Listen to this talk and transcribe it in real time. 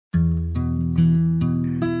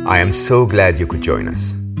I am so glad you could join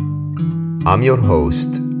us. I'm your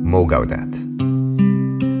host, Mo Gaudat.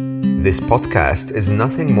 This podcast is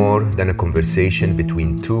nothing more than a conversation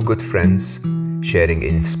between two good friends sharing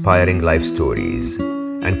inspiring life stories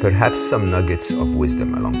and perhaps some nuggets of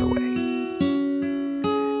wisdom along the way.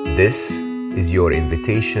 This is your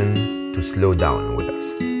invitation to slow down with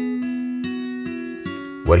us.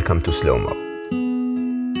 Welcome to Slow Mo.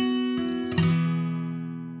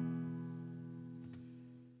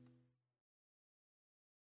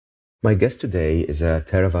 My guest today is a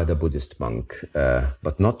Theravada Buddhist monk,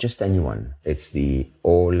 but not just anyone. It's the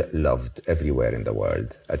all-loved everywhere in the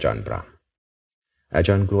world, Ajahn Brahm.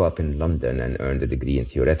 Ajahn grew up in London and earned a degree in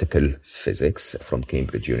theoretical physics from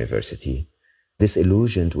Cambridge University.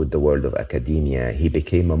 Disillusioned with the world of academia, he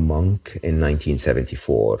became a monk in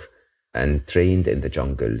 1974 and trained in the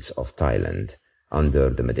jungles of Thailand under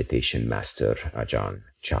the meditation master Ajahn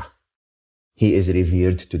Chah. He is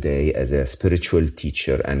revered today as a spiritual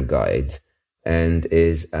teacher and guide and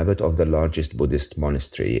is abbot of the largest Buddhist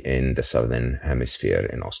monastery in the Southern Hemisphere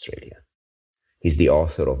in Australia. He's the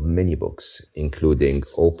author of many books, including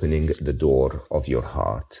Opening the Door of Your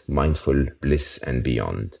Heart, Mindful Bliss and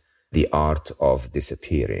Beyond, The Art of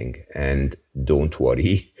Disappearing, and Don't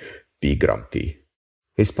Worry, Be Grumpy.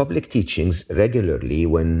 His public teachings regularly,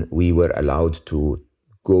 when we were allowed to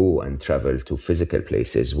go and travel to physical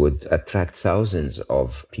places, would attract thousands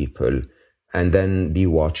of people and then be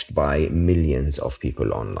watched by millions of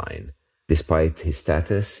people online. Despite his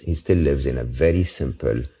status, he still lives in a very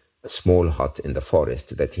simple, small hut in the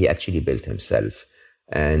forest that he actually built himself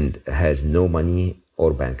and has no money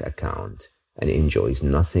or bank account and enjoys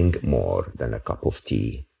nothing more than a cup of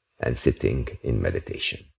tea and sitting in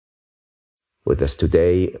meditation. With us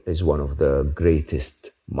today is one of the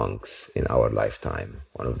greatest monks in our lifetime,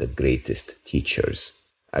 one of the greatest teachers,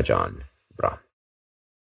 Ajahn Brahm.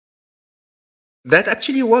 That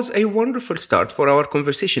actually was a wonderful start for our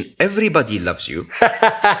conversation. Everybody loves you.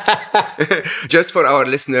 Just for our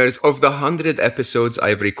listeners, of the 100 episodes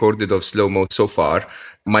I've recorded of Slow Mo so far,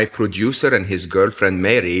 my producer and his girlfriend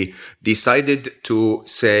Mary decided to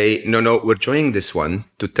say, no, we're joining this one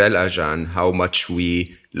to tell Ajahn how much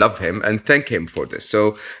we love him and thank him for this.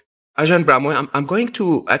 So Ajahn Brahm, I'm going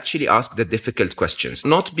to actually ask the difficult questions,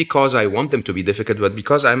 not because I want them to be difficult, but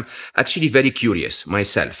because I'm actually very curious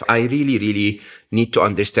myself. I really need to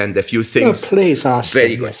understand a few things. Oh, please ask.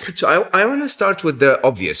 Very good. Yes. So I want to start with the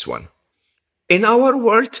obvious one. In our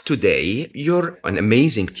world today, you're an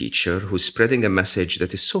amazing teacher who's spreading a message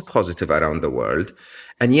that is so positive around the world,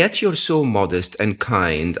 and yet you're so modest and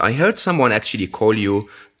kind. I heard someone actually call you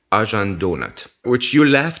Ajahn Donut, which you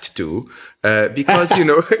laughed to because,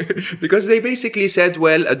 because they basically said,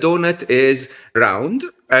 well, a donut is round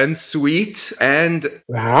and sweet and...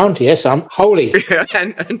 Round, yes, I'm holy. Yeah,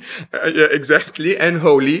 exactly, and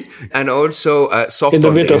holy, and also soft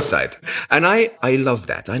on the inside. And I love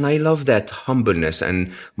that. And I love that humbleness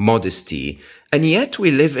and modesty. And yet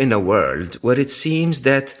we live in a world where it seems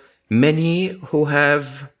that many who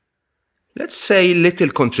have, let's say, little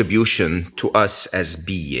contribution to us as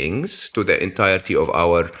beings, to the entirety of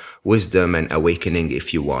our wisdom and awakening,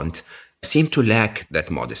 if you want, seem to lack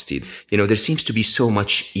that modesty. There seems to be so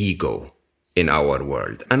much ego in our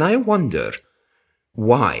world. And I wonder,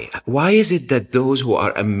 why? Why is it that those who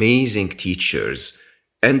are amazing teachers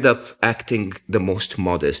end up acting the most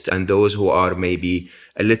modest, and those who are maybe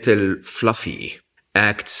a little fluffy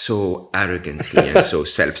act so arrogantly and so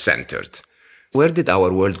self-centered? Where did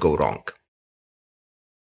our world go wrong?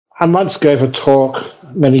 I once gave a talk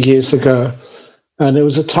many years ago, and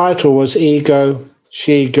the title was Ego,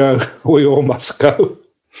 She Go, We All Must Go.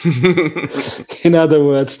 In other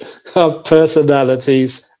words, our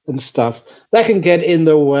personalities and stuff, that can get in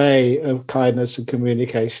the way of kindness and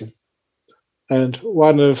communication. And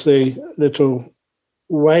one of the little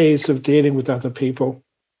ways of dealing with other people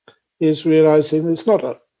is realizing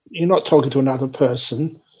you're not talking to another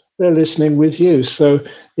person. They're listening with you. So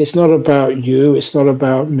it's not about you. It's not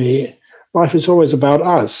about me. Life is always about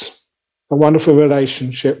us, a wonderful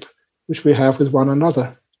relationship which we have with one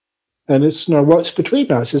another. And it's what's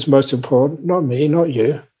between us is most important, not me, not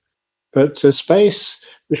you, but the space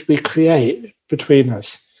which we create between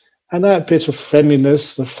us. And that bit of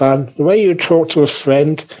friendliness, the fun, the way you talk to a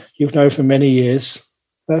friend you've known for many years,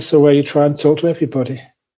 that's the way you try and talk to everybody.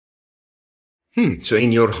 So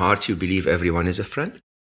in your heart, you believe everyone is a friend?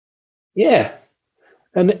 Yeah.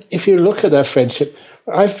 And if you look at that friendship,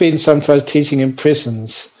 I've been sometimes teaching in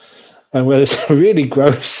prisons, and where there's really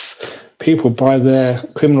gross people by their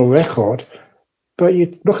criminal record, but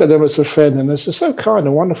you look at them as a friend and they're so kind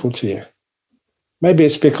and wonderful to you. Maybe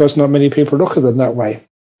it's because not many people look at them that way.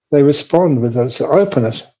 they respond with an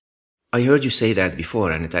openness. I heard you say that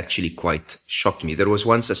before, and it actually quite shocked me. There was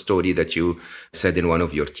once a story that you said in one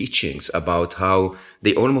of your teachings about how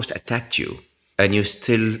they almost attacked you, and you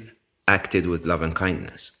still acted with love and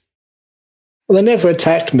kindness. Well, they never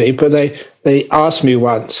attacked me, but they asked me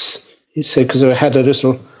once. He said, because I had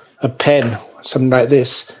a pen, something like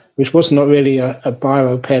this, which was not really a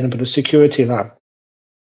biro pen, but a security lamp.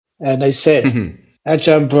 And they said,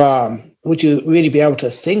 Ajahn Brahm, would you really be able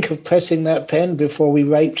to think of pressing that pen before we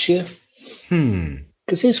raped you?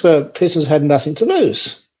 Because these were prisoners who had nothing to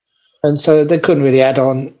lose. And so they couldn't really add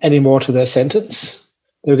on any more to their sentence.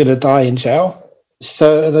 They were going to die in jail.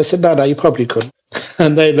 So they said, no, you probably couldn't.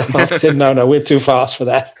 And they laughed, said, no, we're too fast for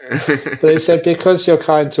that. But they said, because you're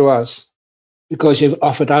kind to us, because you've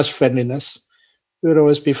offered us friendliness, we would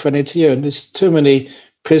always be friendly to you. And there's too many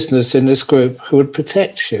prisoners in this group who would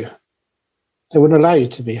protect you. They wouldn't allow you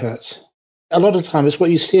to be hurt. A lot of times,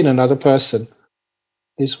 what you see in another person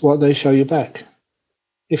is what they show you back.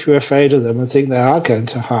 If you're afraid of them and think they are going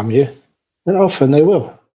to harm you, then often they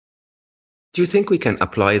will. Do you think we can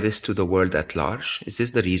apply this to the world at large? Is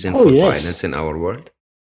this the reason for violence in our world?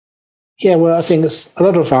 Yeah, well, I think a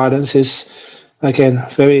lot of violence is, again,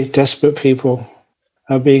 very desperate people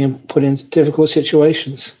are being put in difficult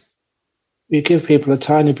situations. You give people a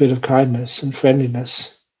tiny bit of kindness and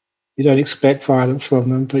friendliness. You don't expect violence from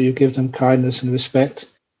them, but you give them kindness and respect.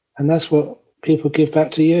 And that's what people give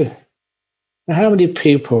back to you. Now, how many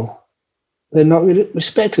people, they're not really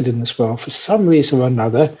respected in this world for some reason or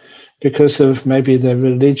another, because of maybe their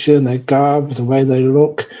religion, their garb, the way they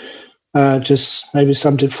look, just maybe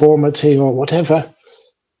some deformity or whatever,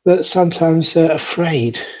 that sometimes they're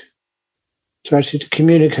afraid to actually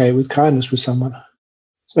communicate with kindness with someone.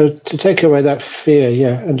 So to take away that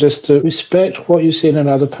fear, and just to respect what you see in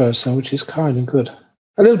another person, which is kind and good.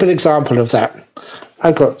 A little bit example of that.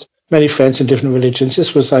 I've got many friends in different religions.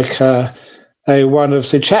 This was like one of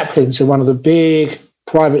the chaplains in one of the big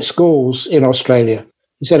private schools in Australia.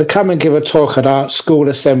 He said, come and give a talk at our school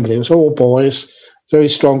assembly. It was all boys, very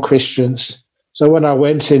strong Christians. So when I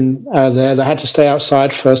went in there, they had to stay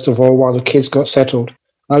outside first of all while the kids got settled.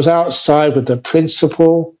 I was outside with the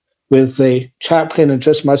principal, with the chaplain and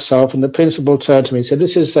just myself. And the principal turned to me and said,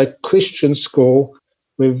 this is a Christian school.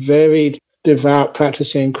 We're very devout,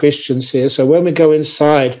 practicing Christians here. So when we go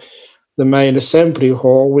inside the main assembly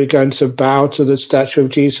hall, we're going to bow to the statue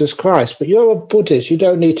of Jesus Christ. But you're a Buddhist. You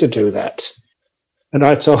don't need to do that. And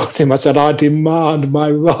I told him, I said, I demand my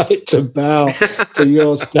right to bow to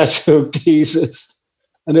your statue of Jesus.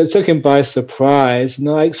 And it took him by surprise. And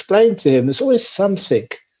I explained to him, there's always something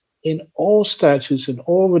in all statues, in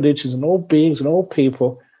all religions, in all beings, and all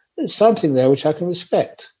people. There's something there which I can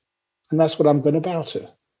respect. And that's what I'm going to bow to.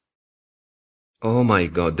 Oh my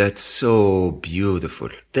God, that's so beautiful.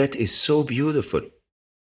 That is so beautiful.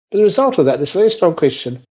 The result of that, this very strong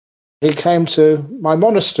Christian, he came to my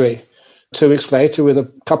monastery 2 weeks later with a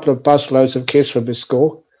couple of busloads of kids from his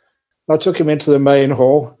school. I took him into the main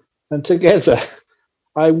hall, and together,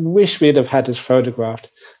 I wish we'd have had his photographed.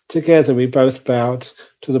 Together, we both bowed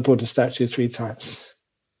to the Buddha statue 3 times.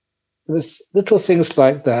 There's little things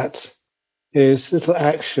like that, is little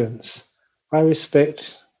actions. I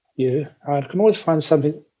respect you. I can always find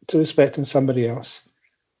something to respect in somebody else,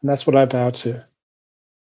 and that's what I bow to.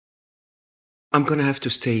 I'm going to have to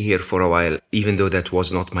stay here for a while, even though that was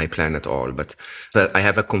not my plan at all. But I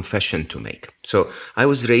have a confession to make. So I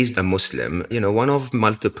was raised a Muslim, one of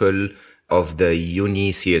multiple of the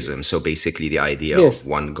unitheism. So basically the idea of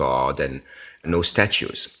one God and no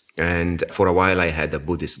statues. And for a while I had a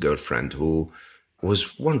Buddhist girlfriend who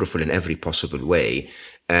was wonderful in every possible way.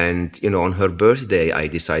 And, on her birthday, I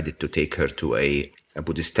decided to take her to a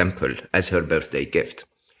Buddhist temple as her birthday gift.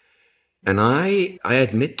 And I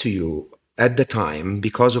admit to you, at the time,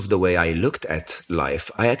 because of the way I looked at life,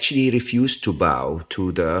 I actually refused to bow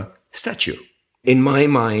to the statue. In my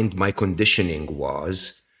mind, my conditioning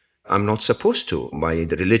was, I'm not supposed to.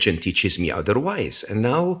 The religion teaches me otherwise. And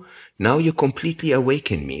now you completely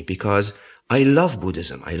awaken me, because I love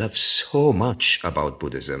Buddhism. I love so much about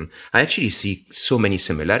Buddhism. I actually see so many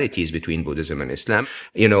similarities between Buddhism and Islam.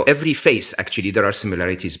 Every faith, actually, there are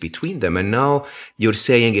similarities between them. And now you're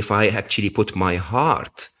saying if I actually put my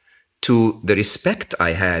heart to the respect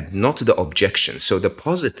I had, not the objection, so the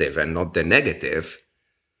positive and not the negative.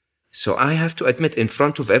 So I have to admit in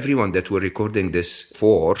front of everyone that we're recording this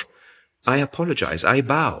for, I apologize. I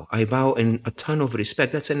bow in a ton of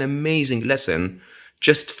respect. That's an amazing lesson.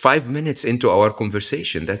 Just 5 minutes into our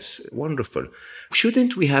conversation. That's wonderful.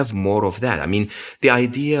 Shouldn't we have more of that? I mean, the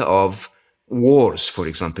idea of wars, for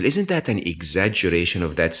example, isn't that an exaggeration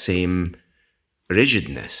of that same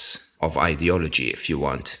rigidness of ideology, if you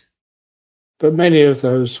want. But many of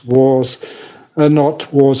those wars are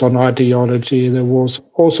not wars on ideology. They're wars,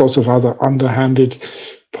 all sorts of other underhanded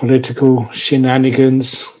political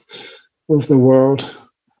shenanigans of the world.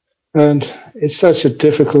 And it's such a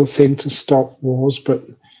difficult thing to stop wars, but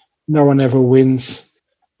no one ever wins.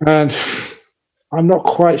 And I'm not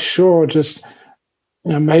quite sure, just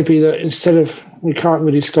maybe that instead of, we can't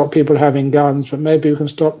really stop people having guns, but maybe we can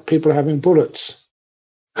stop people having bullets.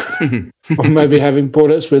 Or maybe having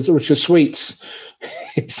bullets which are sweets.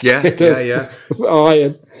 Yeah.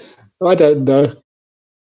 Iron. I don't know.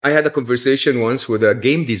 I had a conversation once with a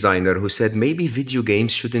game designer who said maybe video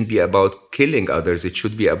games shouldn't be about killing others. It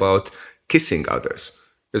should be about kissing others.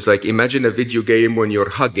 It's like, imagine a video game when you're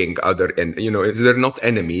hugging and they're not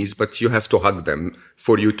enemies, but you have to hug them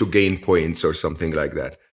for you to gain points or something like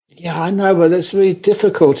that. Yeah, I know, but that's really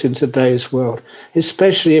difficult in today's world,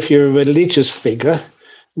 especially if you're a religious figure.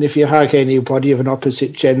 And if you hug anybody of an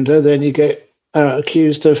opposite gender, then you get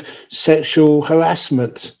accused of sexual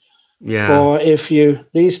harassment. Yeah. Or if you,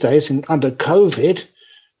 these days, under COVID,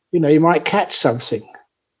 you might catch something.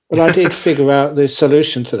 But I did figure out the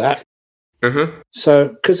solution to that. Uh-huh. So,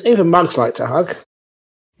 because even mugs like to hug.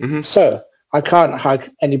 Mm-hmm. So I can't hug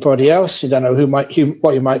anybody else. You don't know what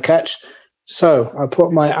you might catch. So I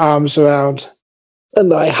put my arms around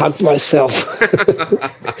and I hug myself.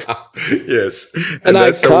 Yes. And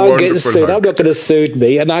I can't get sued. I'm not going to sue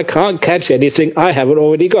me, and I can't catch anything I haven't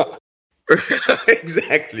already got.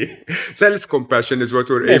 Exactly. Self-compassion is what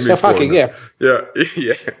we're aiming for. Hugging, yeah.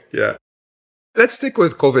 Yeah. Let's stick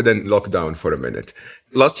with COVID and lockdown for a minute.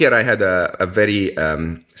 Last year, I had a very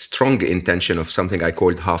strong intention of something I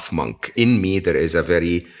called half monk. In me, there is a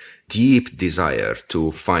very deep desire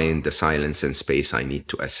to find the silence and space I need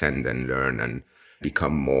to ascend and learn and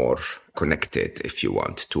become more connected, if you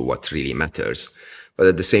want, to what really matters. But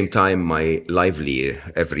at the same time, my lively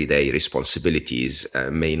everyday responsibilities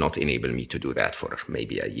may not enable me to do that for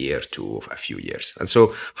maybe a year to a few years. And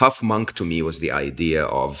so half monk to me was the idea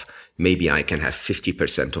of maybe I can have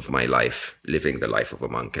 50% of my life living the life of a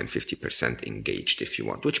monk and 50% engaged, if you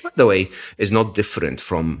want, which, by the way, is not different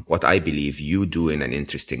from what I believe you do in an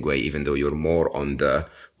interesting way, even though you're more on the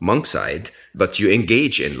monk side, but you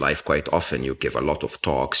engage in life quite often. You give a lot of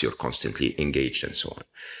talks, you're constantly engaged and so on.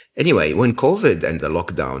 Anyway, when COVID and the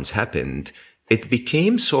lockdowns happened, it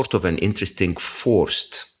became sort of an interesting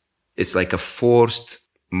it's like a forced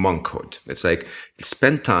monkhood. It's like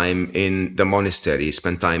spend time in the monastery,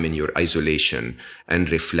 spend time in your isolation and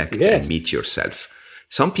reflect and meet yourself.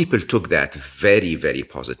 Some people took that very, very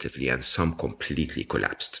positively and some completely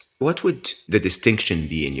collapsed. What would the distinction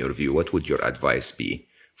be in your view? What would your advice be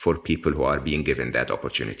for people who are being given that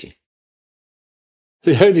opportunity?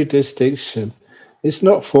 The only distinction is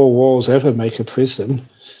not 4 walls ever make a prison.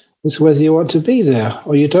 It's whether you want to be there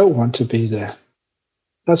or you don't want to be there.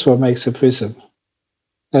 That's what makes a prison.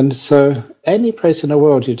 And so any place in the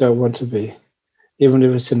world you don't want to be, even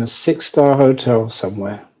if it's in a 6-star hotel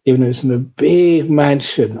somewhere, even if it's in a big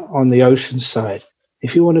mansion on the ocean side,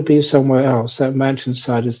 if you want to be somewhere else, that mansion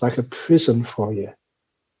side is like a prison for you.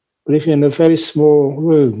 But if you're in a very small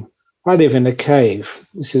room, I live in a cave.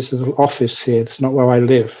 This is a little office here. It's not where I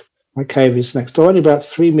live. My cave is next door, only about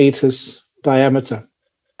 3 meters diameter.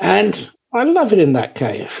 And I love it in that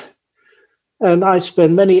cave. And I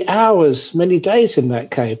spend many hours, many days in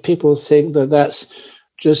that cave. People think that that's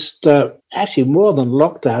just actually more than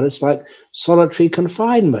lockdown. It's like solitary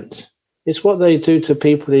confinement. It's what they do to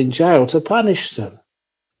people in jail to punish them.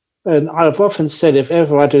 And I've often said, if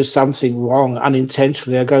ever I do something wrong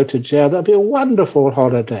unintentionally, I go to jail, that'd be a wonderful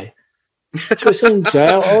holiday. Just in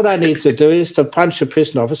jail, all I need to do is to punch a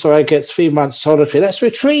prison officer. I get 3 months solitary. That's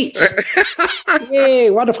retreat.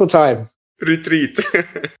 Yay, wonderful time. Retreat.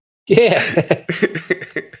 Yeah.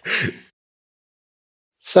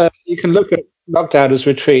 So you can look at lockdown as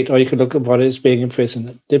retreat, or you can look at what it's being in prison.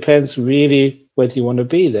 It depends really whether you want to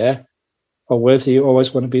be there or whether you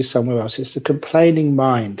always want to be somewhere else. It's the complaining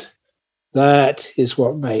mind. That is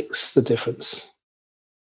what makes the difference.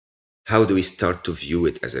 How do we start to view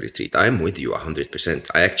it as a retreat? I'm with you 100%.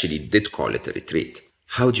 I actually did call it a retreat.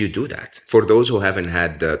 How do you do that? For those who haven't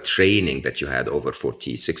had the training that you had over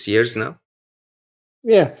 46 years now?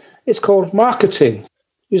 Yeah, it's called marketing.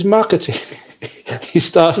 Use marketing. You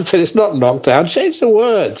start, but it's not lockdown. Change the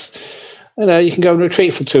words. You can go on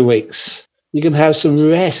retreat for 2 weeks. You can have some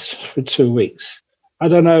rest for 2 weeks. I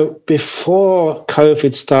don't know, before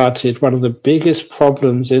COVID started, one of the biggest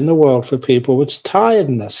problems in the world for people was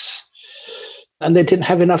tiredness. And they didn't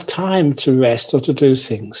have enough time to rest or to do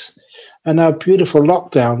things. And our beautiful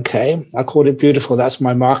lockdown came. I call it beautiful. That's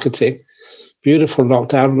my marketing. beautiful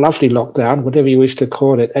lockdown, lovely lockdown, whatever you wish to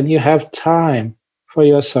call it, and you have time for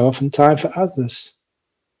yourself and time for others.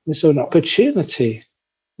 It's an opportunity.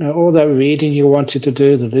 All that reading you wanted to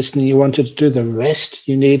do, the listening you wanted to do, the rest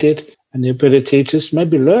you needed, and the ability to just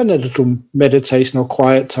maybe learn a little meditation or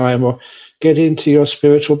quiet time or get into your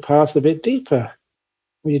spiritual path a bit deeper.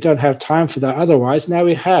 Well, you don't have time for that otherwise. Now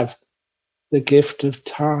we have the gift of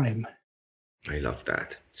time. I love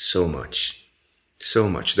that so much. So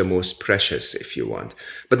much, the most precious, if you want.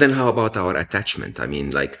 But then how about our attachment? I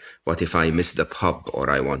mean, like, what if I miss the pub, or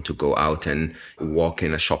I want to go out and walk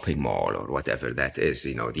in a shopping mall, or whatever that is?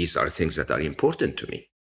 These are things that are important to me.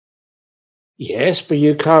 Yes, but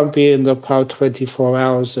you can't be in the pub 24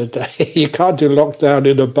 hours a day. You can't do lockdown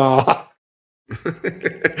in a bar.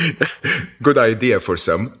 Good idea for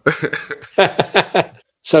some.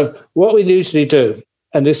 So what we usually do,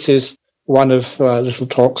 and this is one of little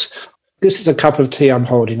talks, this is a cup of tea I'm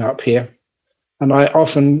holding up here. And I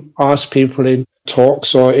often ask people in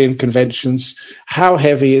talks or in conventions, how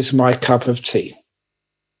heavy is my cup of tea?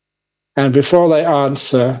 And before they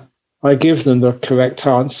answer, I give them the correct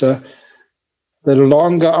answer. The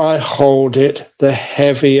longer I hold it, the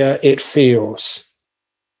heavier it feels.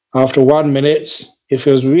 After 1 minute, it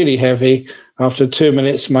feels really heavy. After 2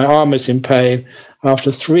 minutes, my arm is in pain.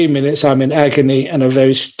 After 3 minutes, I'm in agony and a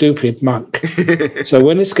very stupid monk. So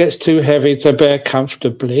when this gets too heavy to bear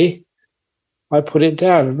comfortably, I put it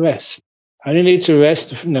down and rest. I only need to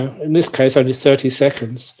rest, in this case, only 30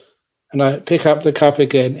 seconds. And I pick up the cup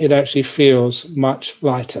again. It actually feels much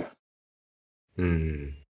lighter.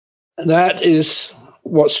 Mm. That is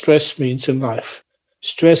what stress means in life.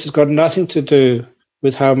 Stress has got nothing to do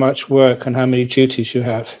with how much work and how many duties you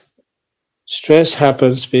have. Stress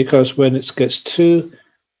happens because when it gets too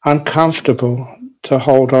uncomfortable to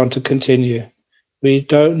hold on to continue, we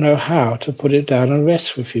don't know how to put it down and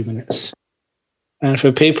rest for a few minutes. And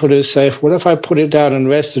for people who say, well, if I put it down and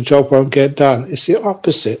rest, the job won't get done, it's the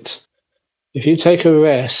opposite. If you take a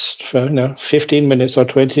rest for 15 minutes or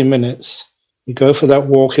 20 minutes, you go for that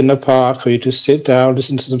walk in the park, or you just sit down,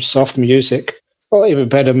 listen to some soft music, or even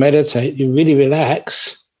better, meditate, you really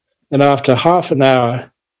relax. And after half an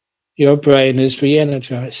hour, your brain is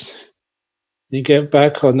re-energized. You get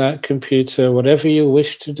back on that computer, whatever you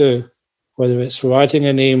wish to do, whether it's writing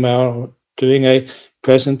an email or doing a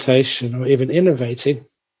presentation or even innovating,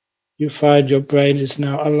 you find your brain is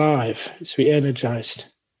now alive. It's re-energized.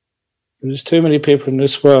 There's too many people in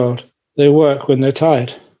this world, they work when they're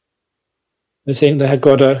tired. They think they have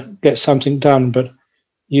got to get something done, but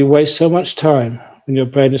you waste so much time when your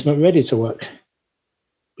brain is not ready to work.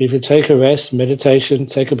 If you take a rest, meditation,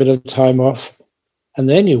 take a bit of time off, and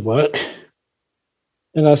then you work,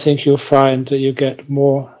 then I think you'll find that you get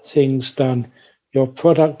more things done. Your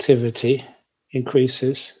productivity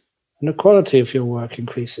increases, and the quality of your work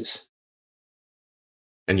increases.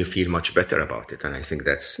 And you feel much better about it. And I think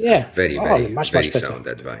that's very sound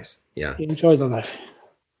advice. Yeah. You enjoy the life.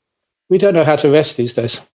 We don't know how to rest these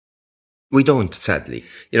days. We don't, sadly.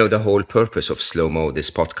 The whole purpose of Slow Mo, this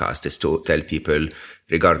podcast, is to tell people,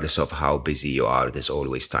 regardless of how busy you are, there's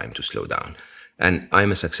always time to slow down. And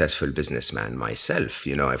I'm a successful businessman myself.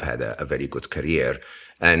 I've had a very good career.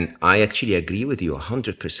 And I actually agree with you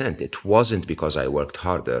 100%. It wasn't because I worked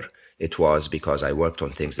harder. It was because I worked on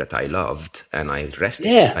things that I loved and I rested.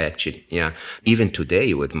 Yeah. Even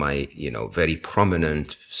today with my, very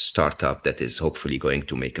prominent startup that is hopefully going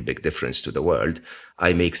to make a big difference to the world,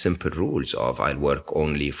 I make simple rules of I'll work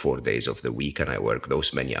only 4 days of the week and I work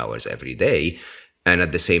those many hours every day. And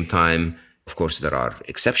at the same time, of course, there are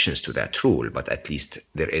exceptions to that rule, but at least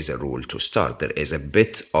there is a rule to start. There is a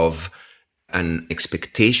bit of an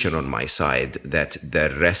expectation on my side that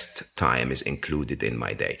the rest time is included in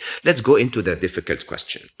my day. Let's go into the difficult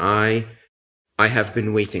question. I have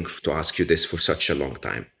been waiting to ask you this for such a long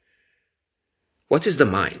time. What is the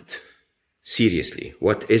mind? Seriously,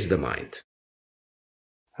 what is the mind?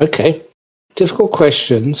 Okay. Difficult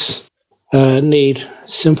questions need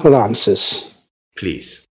simple answers.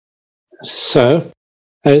 Please. So,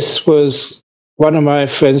 this was one of my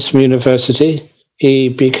friends from university. He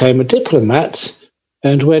became a diplomat,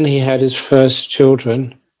 and when he had his first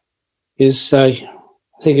children, his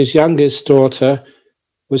youngest daughter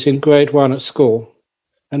was in grade 1 at school,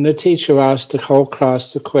 and the teacher asked the whole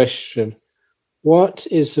class the question, what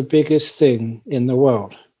is the biggest thing in the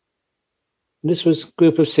world? And this was a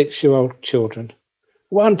group of 6-year-old children.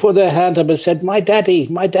 One put their hand up and said, my daddy,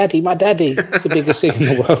 my daddy, my daddy. It's the biggest thing in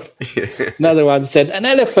the world. Another one said, an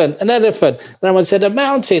elephant, an elephant. Another one said, a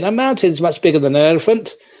mountain is much bigger than an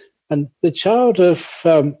elephant. And the child of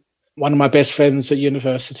one of my best friends at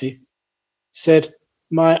university said,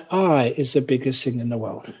 my I is the biggest thing in the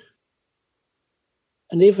world.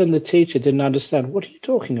 And even the teacher didn't understand, what are you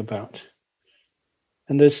talking about?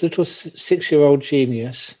 And this little 6-year-old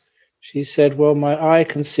genius, she said, well, my eye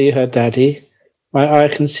can see her daddy, my eye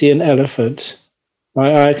can see an elephant,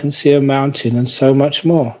 my eye can see a mountain, and so much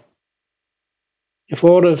more. If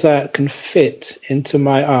all of that can fit into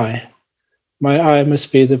my eye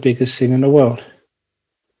must be the biggest thing in the world.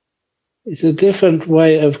 It's a different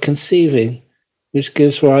way of conceiving, which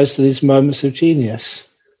gives rise to these moments of genius.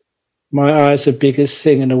 My eye is the biggest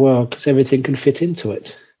thing in the world because everything can fit into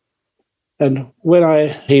it. And when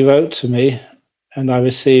he wrote to me and I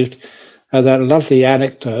received that lovely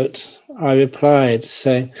anecdote, I replied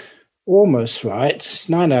saying, almost right,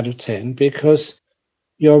 9 out of 10, because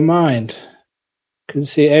your mind can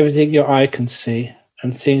see everything your eye can see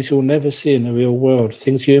and things you'll never see in the real world,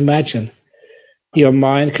 things you imagine. Your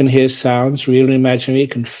mind can hear sounds, real and imaginary,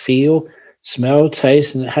 it can feel, smell,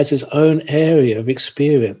 taste, and it has its own area of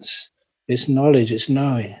experience, its knowledge, its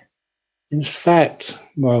knowing. In fact,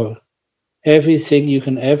 Mo, everything you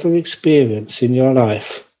can ever experience in your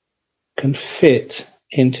life can fit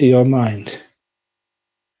into your mind.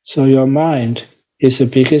 So your mind is the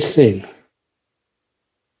biggest thing.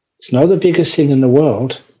 It's not the biggest thing in the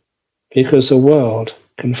world because the world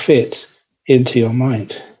can fit into your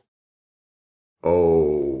mind.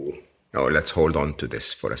 Oh, let's hold on to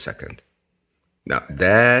this for a second. Now,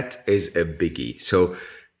 that is a biggie. So,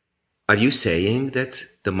 are you saying that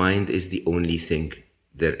the mind is the only thing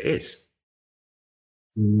there is?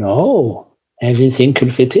 No, everything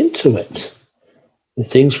can fit into it. The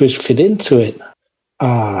things which fit into it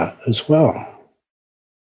are as well.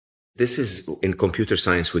 This is, in computer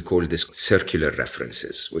science, we call this circular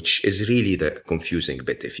references, which is really the confusing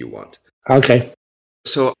bit, if you want. Okay.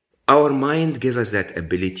 So, our mind gives us that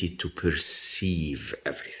ability to perceive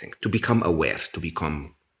everything, to become aware, to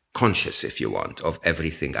become conscious, if you want, of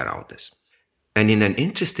everything around us. And in an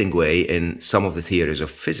interesting way, in some of the theories of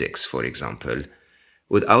physics, for example,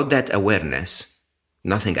 without that awareness,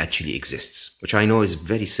 nothing actually exists, which I know is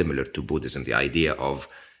very similar to Buddhism, the idea of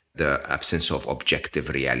the absence of objective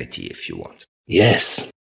reality, if you want. Yes.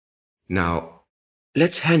 Now,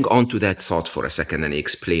 let's hang on to that thought for a second and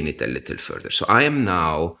explain it a little further. So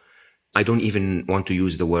I don't even want to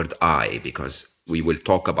use the word I because we will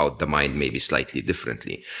talk about the mind maybe slightly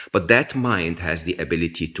differently. But that mind has the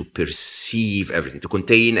ability to perceive everything, to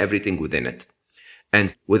contain everything within it.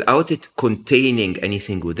 And without it containing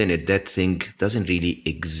anything within it, that thing doesn't really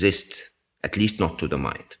exist, at least not to the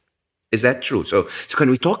mind. Is that true? So can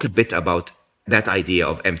we talk a bit about that idea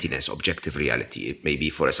of emptiness, objective reality, maybe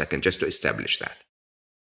for a second, just to establish that?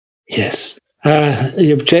 Yes.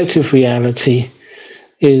 The objective reality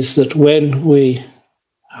is that when we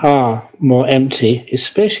are more empty,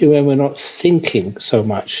 especially when we're not thinking so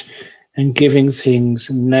much and giving things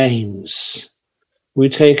names, we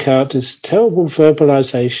take out this terrible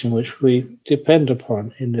verbalization which we depend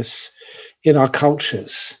upon in our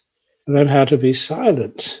cultures, learn how to be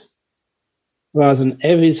silent rather than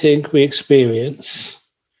everything we experience,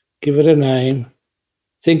 give it a name,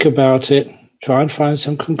 think about it, try and find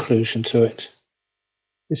some conclusion to it.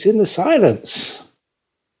 It's in the silence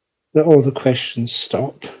that all the questions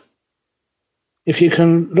stop. If you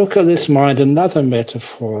can look at this mind, another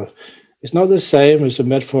metaphor, it's not the same as the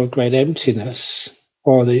metaphor of great emptiness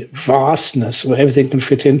or the vastness where everything can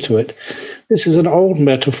fit into it. This is an old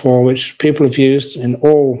metaphor which people have used in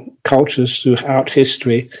all cultures throughout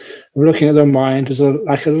history, of looking at the mind as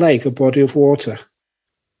like a lake, a body of water.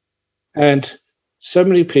 And so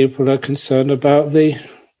many people are concerned about the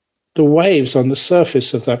waves on the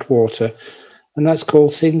surface of that water, and that's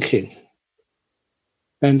called thinking.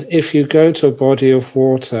 And if you go to a body of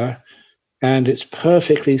water and it's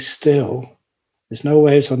perfectly still, there's no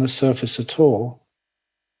waves on the surface at all,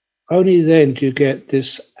 only then do you get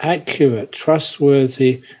this accurate,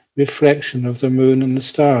 trustworthy reflection of the moon and the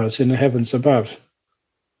stars in the heavens above.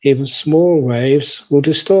 Even small waves will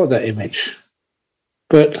distort that image.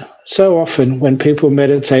 But so often when people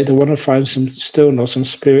meditate, they want to find some stillness, some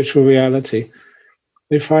spiritual reality.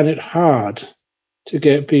 They find it hard to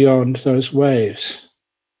get beyond those waves.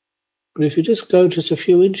 But if you just go just a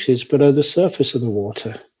few inches below the surface of the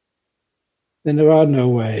water, then there are no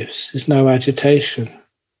waves, there's no agitation.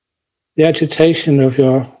 The agitation of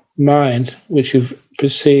your mind, which you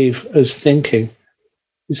perceive as thinking,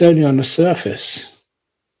 is only on the surface.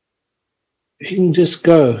 If you can just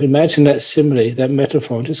go, imagine that simile, that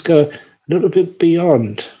metaphor, just go a little bit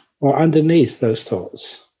beyond or underneath those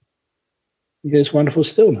thoughts, you get this wonderful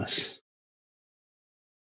stillness.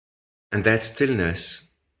 And that stillness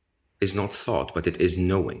is not thought, but it is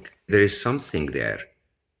knowing. There is something there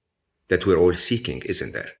that we're all seeking,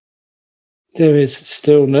 isn't there? There is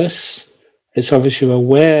stillness. It's obvious you're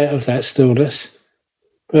aware of that stillness.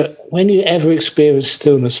 But when you ever experience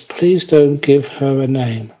stillness, please don't give her a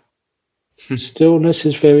name. Stillness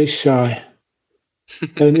is very shy.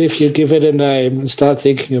 And if you give it a name and start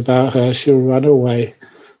thinking about her, she'll run away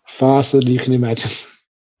faster than you can imagine.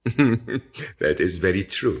 That is very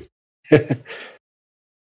true.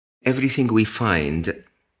 Everything we find,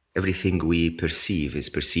 everything we perceive is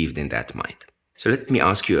perceived in that mind. So let me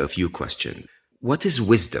ask you a few questions. What is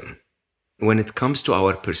wisdom when it comes to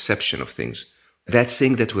our perception of things? That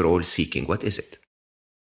thing that we're all seeking, what is it?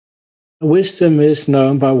 Wisdom is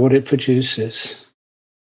known by what it produces.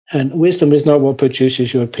 And wisdom is not what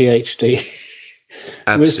produces your PhD.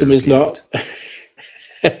 Wisdom is not.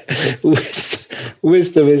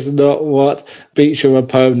 Wisdom is not what beats your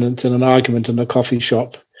opponent in an argument in a coffee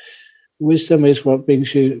shop. Wisdom is what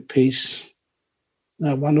brings you peace,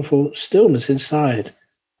 that wonderful stillness inside,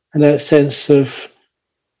 and that sense of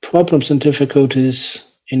problems and difficulties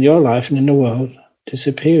in your life and in the world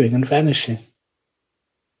disappearing and vanishing.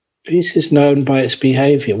 Peace is known by its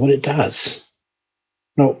behavior, what it does,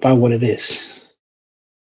 not by what it is.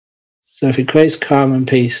 So if it creates calm and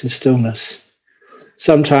peace and stillness,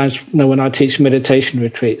 sometimes, when I teach meditation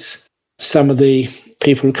retreats, some of the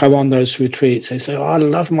people who come on those retreats, they say, I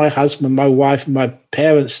love my husband, my wife, and my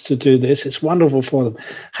parents to do this. It's wonderful for them.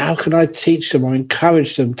 How can I teach them or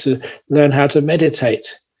encourage them to learn how to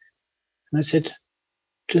meditate? And I said,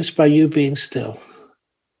 just by you being still.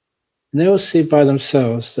 And they will see by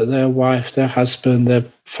themselves that their wife, their husband, their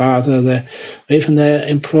father, even their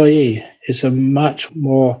employee is a much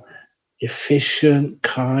more efficient,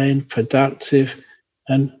 kind, productive,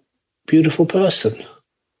 and beautiful person.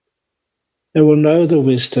 They will know the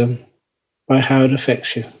wisdom by how it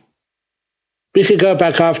affects you. But if you go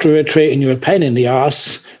back after a retreat and you're a pain in the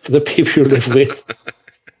ass for the people you live with,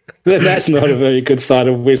 then that's not a very good sign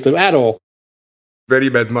of wisdom at all. Very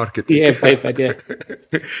bad marketing. Yeah, very bad, yeah.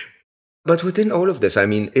 But within all of this,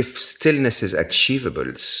 if stillness is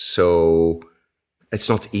achievable, so it's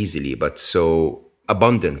not easily, but so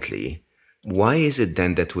abundantly, why is it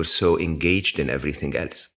then that we're so engaged in everything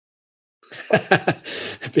else?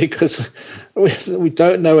 Because we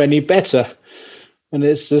don't know any better. And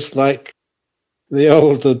it's just like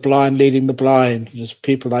the blind leading the blind, just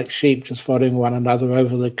people like sheep just following one another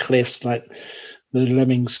over the cliffs like the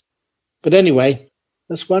lemmings. But anyway,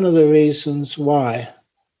 that's one of the reasons why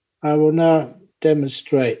I will now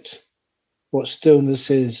demonstrate what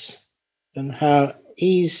stillness is and how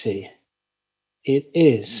easy it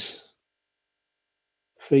is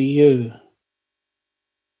for you,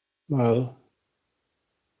 Mo,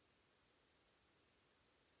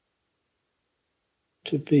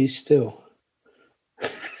 to be still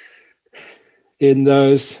in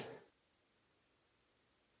those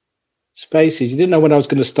spaces. You didn't know when I was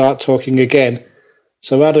going to start talking again,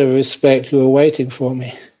 so out of respect, you were waiting for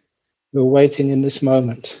me. You were waiting in this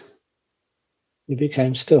moment. You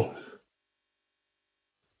became still.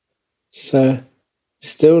 So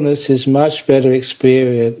stillness is much better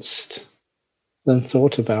experienced than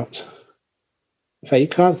thought about. In fact, you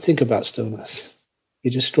can't think about stillness.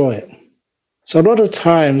 You destroy it. So a lot of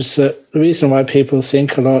times, the reason why people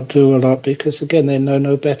think a lot, do a lot, because again, they know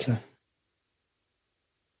no better.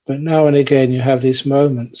 But now and again, you have these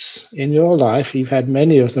moments in your life, you've had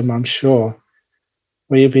many of them, I'm sure,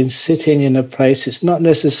 where you've been sitting in a place, it's not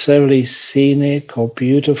necessarily scenic or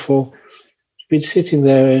beautiful. You've been sitting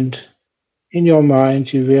there and in your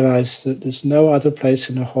mind, you realize that there's no other place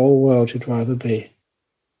in the whole world you'd rather be.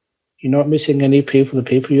 You're not missing any people. The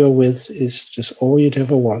people you're with is just all you'd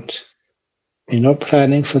ever want. You're not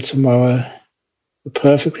planning for tomorrow. You're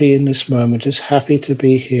perfectly in this moment, just happy to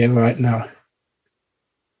be here right now.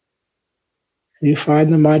 You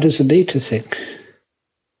find the mind doesn't need to think.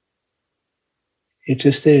 It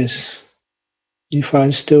just is. You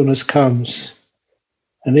find stillness comes.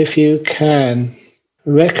 And if you can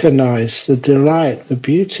recognize the delight, the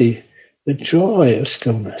beauty, the joy of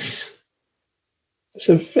stillness, it's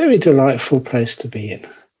a very delightful place to be in.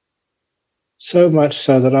 So much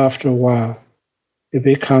so that after a while, it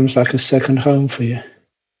becomes like a second home for you.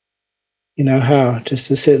 You know how? Just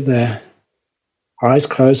to sit there, eyes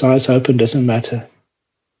closed, eyes open, doesn't matter.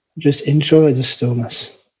 Just enjoy the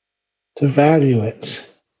stillness, to value it.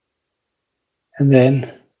 And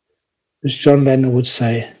then, as John Lennon would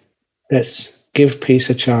say, let's give peace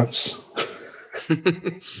a chance.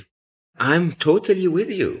 I'm totally with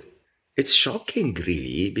you. It's shocking,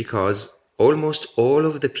 really, because almost all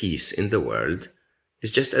of the peace in the world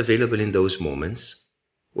is just available in those moments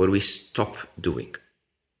where we stop doing.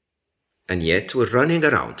 And yet we're running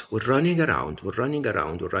around, we're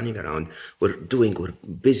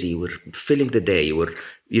busy, we're filling the day, we're,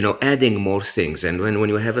 adding more things. And when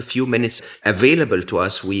we have a few minutes available to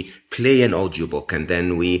us, we play an audiobook and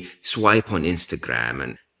then we swipe on Instagram,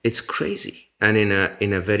 and it's crazy. And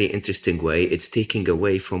in a very interesting way, it's taking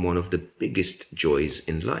away from one of the biggest joys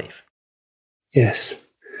in life. Yes.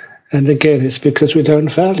 And again, it's because we don't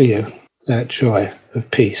value that joy of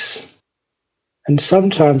peace. And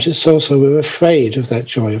sometimes it's also we're afraid of that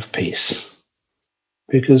joy of peace.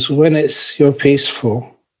 Because when you're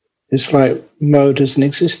peaceful, it's like mode doesn't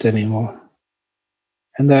exist anymore.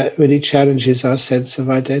 And that really challenges our sense of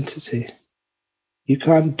identity. You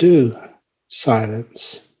can't do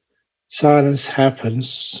silence. Silence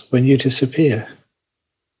happens when you disappear.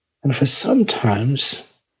 And for sometimes,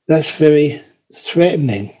 that's very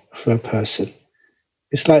threatening for a person.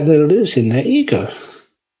 It's like they're losing their ego.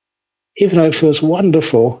 Even though it feels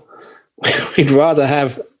wonderful, we'd rather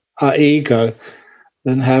have our ego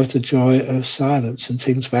than have the joy of silence and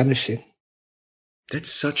things vanishing.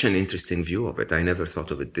 That's such an interesting view of it. I never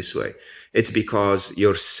thought of it this way. It's because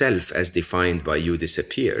yourself as defined by you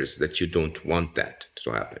disappears that you don't want that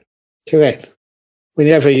to happen. Correct.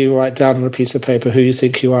 Whenever you write down on a piece of paper who you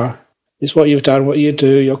think you are, it's what you've done, what you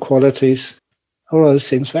do, your qualities, all those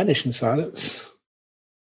things vanish in silence.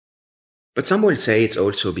 But some will say it's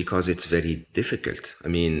also because it's very difficult. I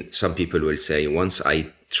mean, some people will say, once I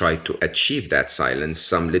try to achieve that silence,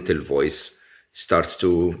 some little voice starts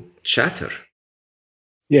to chatter.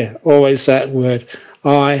 Yeah, always that word.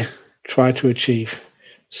 I try to achieve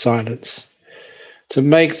silence. To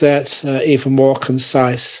make that even more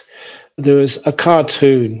concise, there was a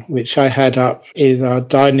cartoon which I had up in our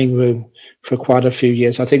dining room for quite a few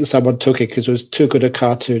years. I think someone took it because it was too good a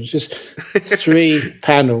cartoon. Just 3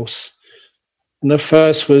 panels. And the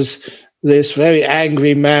first was this very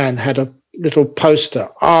angry man had a little poster,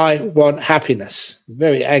 I want happiness,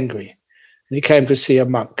 very angry. And he came to see a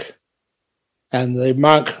monk. And the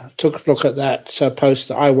monk took a look at that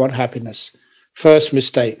poster, I want happiness. First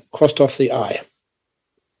mistake, crossed off the I.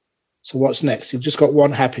 So what's next? You've just got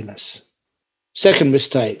one happiness. Second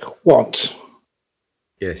mistake, want.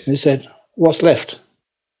 Yes. And he said, what's left?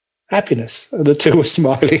 Happiness. And the two were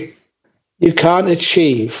smiling. You can't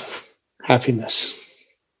achieve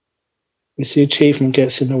happiness. It's the achievement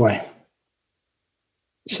gets in the way.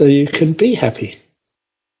 So you can be happy,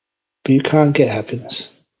 but you can't get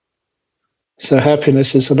happiness. So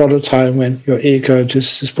happiness is a lot of time when your ego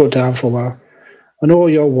just is put down for a while and all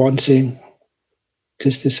you're wanting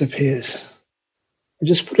just disappears. You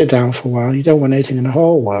just put it down for a while. You don't want anything in the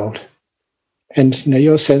whole world. And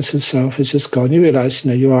your sense of self is just gone. You realize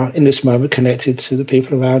you are in this moment connected to the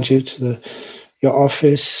people around you, to your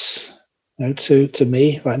office, to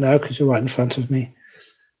me right now because you're right in front of me.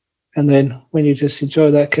 And then when you just enjoy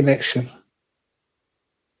that connection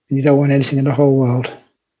and you don't want anything in the whole world,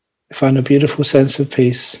 you find a beautiful sense of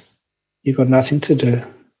peace. You've got nothing to do,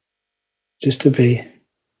 just to be.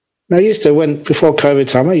 And before COVID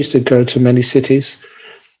time, I used to go to many cities.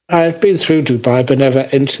 I've been through Dubai, but never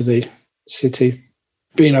into the city.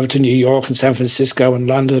 Been over to New York and San Francisco and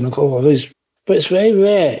London and all these. But it's very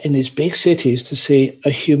rare in these big cities to see a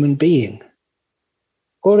human being.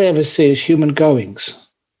 All I ever see is human goings,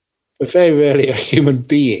 but very rarely a human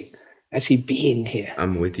being actually being here.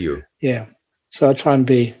 I'm with you. Yeah. So I try and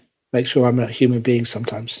make sure I'm a human being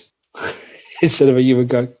sometimes instead of a human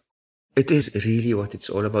going. It is really what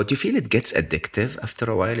it's all about. Do you feel it gets addictive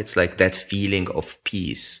after a while? It's like that feeling of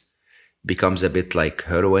peace becomes a bit like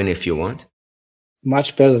heroin, if you want.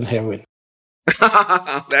 Much better than heroin.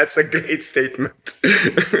 That's a great statement.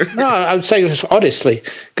 No, I'm saying this honestly,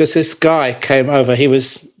 because this guy came over. He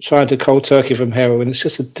was trying to cold turkey from heroin. It's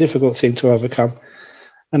just a difficult thing to overcome.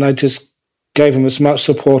 And I just gave him as much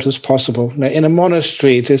support as possible. Now, in a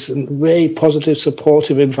monastery, there's a very positive,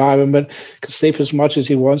 supportive environment. Can sleep as much as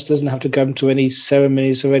he wants, doesn't have to go to any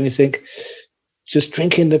ceremonies or anything. Just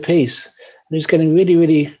drinking the peace. And he's getting really,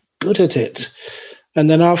 really good at it. And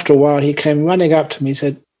then after a while, he came running up to me. He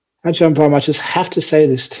said, Ajahn Brahm, I just have to say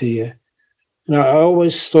this to you. I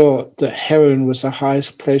always thought that heroin was the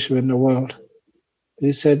highest pleasure in the world. But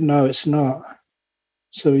he said, no, it's not.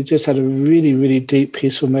 So we just had a really, really deep,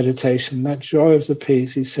 peaceful meditation. That joy of the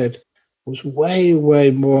peace, he said, was way,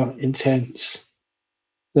 way more intense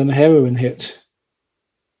than heroin hit.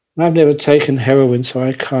 And I've never taken heroin, so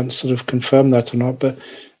I can't sort of confirm that or not, but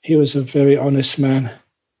he was a very honest man.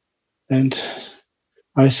 And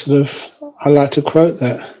I like to quote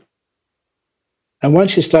that. And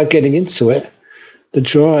once you start getting into it, the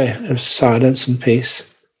joy of silence and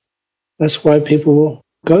peace, that's why people will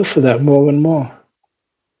go for that more and more.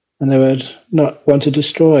 and they would not want to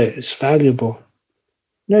destroy it. It's valuable.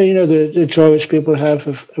 No, the joy which people have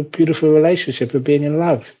of a beautiful relationship, of being in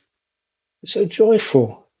love. It's so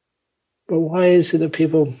joyful. But why is it that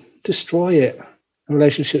people destroy it?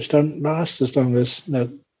 Relationships don't last as long as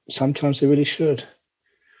sometimes they really should.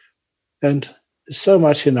 And there's so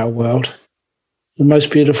much in our world. The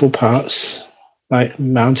most beautiful parts, like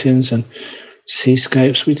mountains and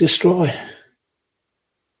seascapes, we destroy.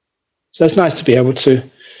 So it's nice to be able to,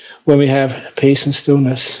 when we have peace and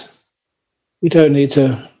stillness, we don't need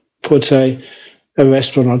to put a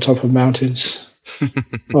restaurant on top of mountains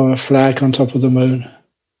or a flag on top of the moon.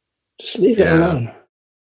 Just leave it alone.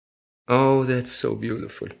 Oh, that's so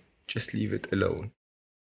beautiful. Just leave it alone.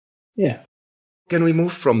 Yeah. Can we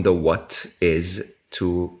move from the what is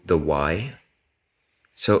to the why?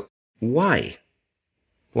 So, why?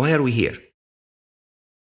 Why are we here?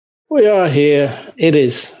 We are here. It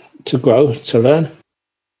is to grow, to learn.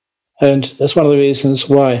 And that's one of the reasons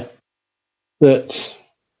why that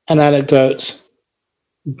an anecdote,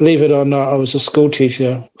 believe it or not, I was a school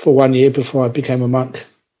teacher for 1 year before I became a monk.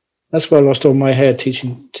 That's where I lost all my hair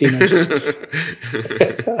teaching teenagers.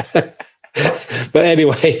 But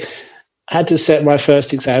anyway, I had to set my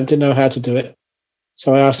first exam, didn't know how to do it.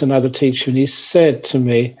 So I asked another teacher, and he said to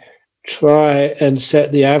me, try and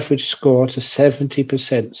set the average score to 70%,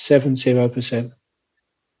 70%.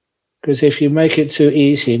 Because if you make it too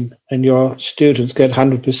easy and your students get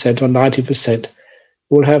 100% or 90%, it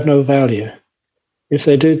will have no value. If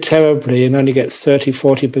they do terribly and only get 30,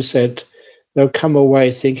 40%, they'll come away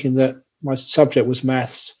thinking that my subject was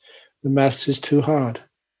maths. The maths is too hard.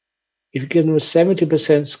 If you give them a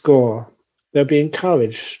 70% score, they'll be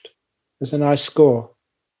encouraged. There's a nice score.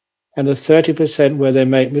 And a 30% where they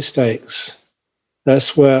make mistakes,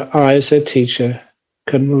 that's where I, as a teacher,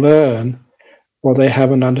 can learn what they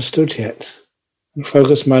haven't understood yet and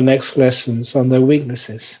focus my next lessons on their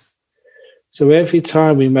weaknesses. So every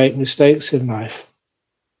time we make mistakes in life,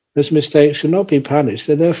 those mistakes should not be punished.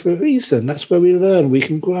 They're there for a reason. That's where we learn, we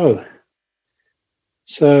can grow.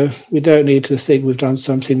 So we don't need to think we've done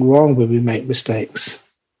something wrong when we make mistakes.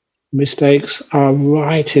 Mistakes are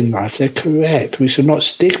right in life. They're correct. We should not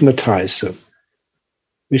stigmatize them.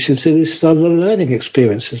 We should see these are the learning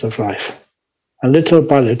experiences of life. And little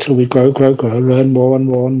by little, we grow, learn more and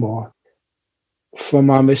more and more from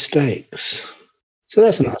our mistakes. So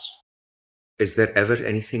that's nice. Is there ever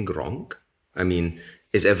anything wrong? I mean,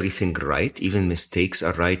 is everything right? Even mistakes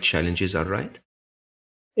are right, challenges are right?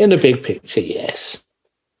 In the big picture, yes.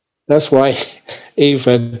 That's why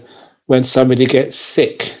even when somebody gets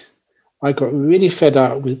sick, I got really fed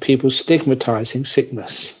up with people stigmatizing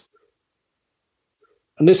sickness.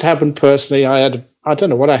 And this happened personally. I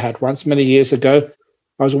don't know what I had once, many years ago.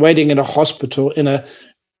 I was waiting in a hospital in a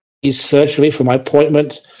surgery for my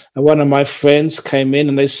appointment, and one of my friends came in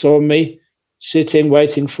and they saw me sitting,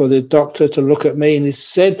 waiting for the doctor to look at me, and he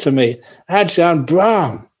said to me, Ajahn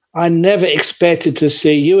Brahm, I never expected to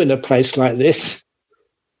see you in a place like this.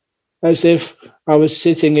 As if I was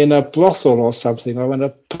sitting in a brothel or something, or in a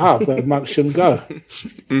pub where monks shouldn't go.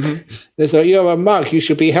 Mm-hmm. They thought, you're a monk, you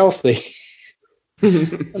should be healthy.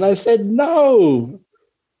 And I said, no,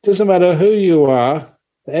 it doesn't matter who you are,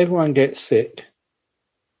 everyone gets sick.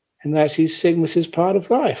 And actually sickness is part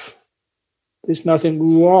of life. There's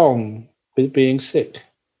nothing wrong with being sick.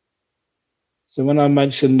 So when I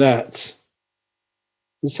mentioned that,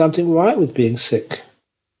 there's something right with being sick,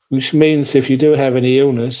 which means if you do have any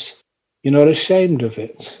illness, you're not ashamed of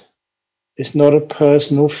it. It's not a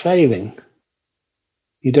personal failing.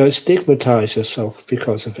 You don't stigmatize yourself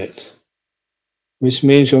because of it, which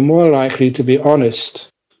means you're more likely to be honest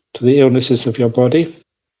to the illnesses of your body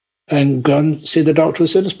and go and see the doctor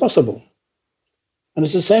as soon as possible. And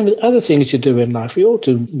it's the same with other things you do in life. We all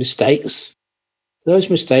do mistakes.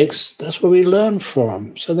 Those mistakes, that's where we learn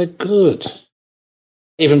from. So they're good.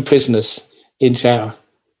 Even prisoners in jail.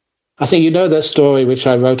 I think you know that story which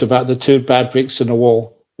I wrote about the two bad bricks in the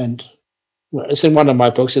wall. And it's in one of my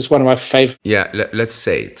books. It's one of my favorite. Yeah, let's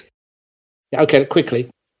say it. Okay, quickly.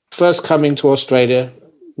 First coming to Australia,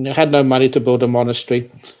 had no money to build a monastery.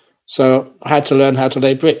 So I had to learn how to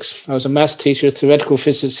lay bricks. I was a maths teacher, a theoretical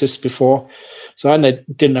physicist before. So I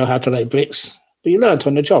didn't know how to lay bricks. But you learned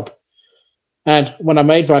on the job. And when I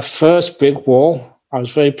made my first brick wall, I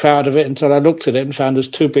was very proud of it until I looked at it and found there's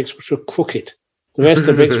two bricks which were crooked. The rest of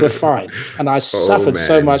the bricks were fine. And I suffered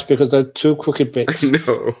so much because there were two crooked bricks.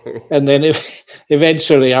 No. And then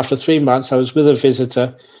eventually, after 3 months, I was with a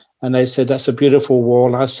visitor and they said, that's a beautiful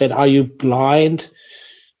wall. And I said, are you blind?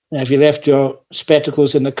 Have you left your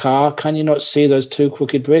spectacles in the car? Can you not see those two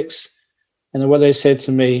crooked bricks? And then what they said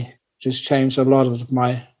to me just changed a lot of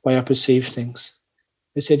my way I perceive things.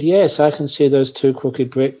 He said, yes, I can see those 2 crooked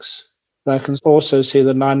bricks, but I can also see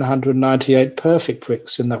the 998 perfect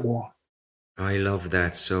bricks in that wall. I love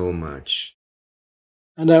that so much.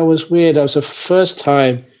 And that was weird. That was the first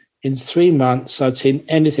time in 3 months I'd seen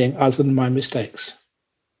anything other than my mistakes.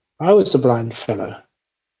 I was the blind fellow,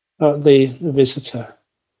 not the visitor.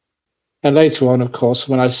 And later on, of course,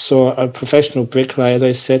 when I saw a professional bricklayer,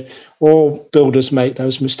 they said, all builders make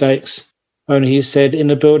those mistakes. Only he said, in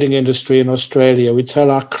the building industry in Australia, we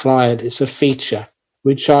tell our client it's a feature.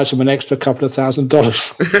 We charge them an extra couple of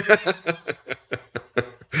 $1,000 for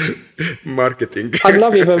it. Marketing. I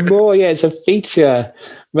love it even more. Yeah, it's a feature.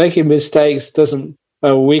 Making mistakes doesn't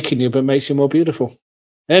weaken you, but makes you more beautiful.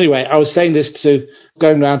 Anyway, I was saying this to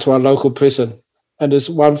going round to our local prison, and there's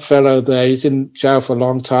one fellow there, he's in jail for a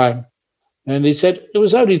long time. And he said, it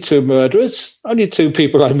was only 2 murderers, only 2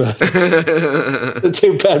 people I murdered. The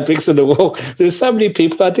 2 bad bricks on the wall. There's so many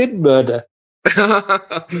people I didn't murder.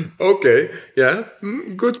 Okay, yeah,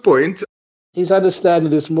 good point. He's understanding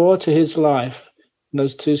there's more to his life than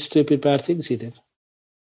those 2 stupid bad things he did.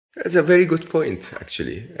 That's a very good point,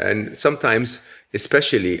 actually. And sometimes,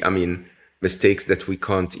 especially, mistakes that we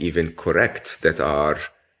can't even correct that are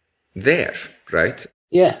there, right?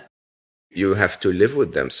 Yeah. You have to live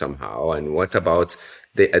with them somehow. And what about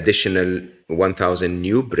the additional 1,000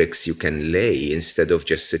 new bricks you can lay instead of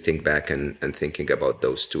just sitting back and thinking about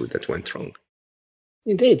those 2 that went wrong?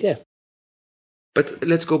 Indeed, yeah. But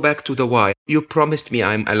let's go back to the why. You promised me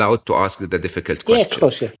I'm allowed to ask the difficult questions. Yeah, of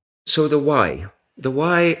course, yeah. So the why. The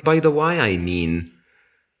why, by the why I mean,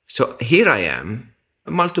 so here I am,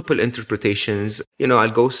 multiple interpretations. I'll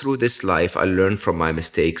go through this life, I'll learn from my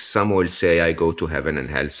mistakes. Some will say I go to heaven and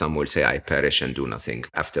hell. Some will say I perish and do nothing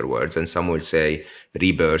afterwards. And some will say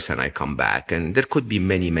rebirth and I come back. And there could be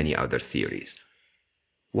many, many other theories.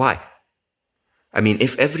 Why?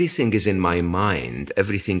 If everything is in my mind,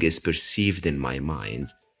 everything is perceived in my mind,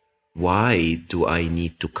 why do I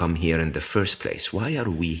need to come here in the first place? Why are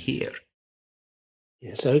we here?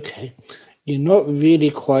 Yes, okay. You're not really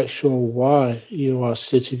quite sure why you are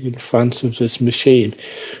sitting in front of this machine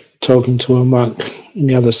talking to a monk on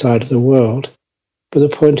the other side of the world. But the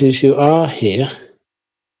point is you are here.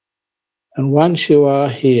 And once you are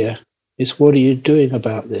here, it's what are you doing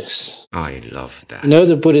about this? I love that.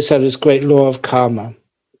 The Buddhists have this great law of karma.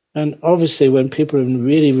 And obviously when people are in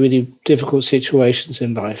really, really difficult situations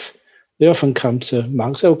in life, they often come to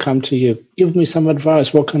monks. They'll come to you. Give me some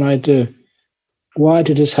advice. What can I do? Why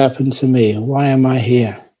did this happen to me? Why am I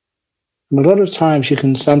here? And a lot of times you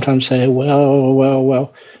can sometimes say,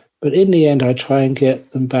 well, but in the end, I try and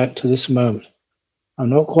get them back to this moment. I'm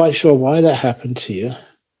not quite sure why that happened to you,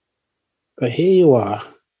 but here you are.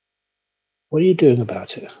 What are you doing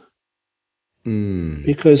about it?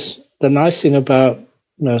 Because the nice thing about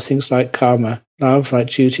things like karma, love, like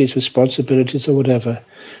duties, responsibilities, or whatever,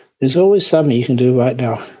 there's always something you can do right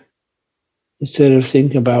now. Instead of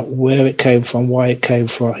thinking about where it came from, why it came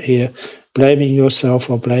from here, blaming yourself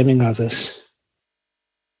or blaming others.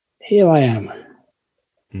 Here I am.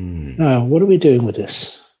 Now, what are we doing with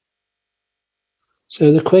this?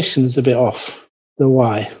 So the question is a bit off, the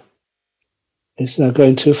why. It's not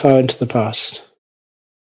going too far into the past.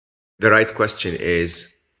 The right question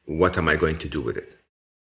is, what am I going to do with it?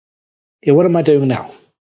 Yeah, what am I doing now?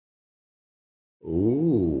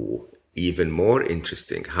 Ooh. Even more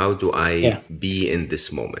interesting. How do I be in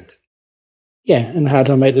this moment? Yeah, and how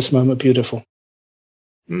do I make this moment beautiful?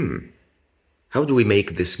 How do we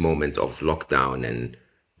make this moment of lockdown and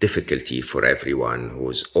difficulty for everyone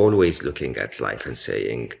who's always looking at life and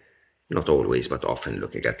saying, not always, but often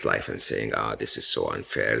looking at life and saying, this is so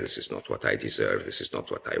unfair, this is not what I deserve, this is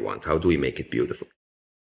not what I want. How do we make it beautiful?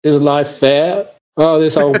 Is life fair? Oh,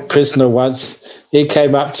 this old prisoner once, he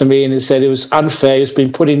came up to me and he said it was unfair. He was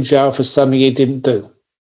being put in jail for something he didn't do.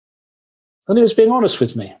 And he was being honest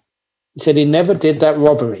with me. He said he never did that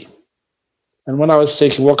robbery. And when I was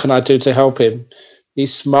thinking, what can I do to help him? He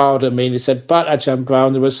smiled at me and he said, but Ajahn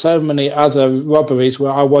Brahm, there were so many other robberies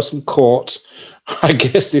where I wasn't caught. I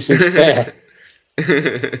guess this is fair.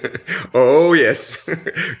 Oh, yes.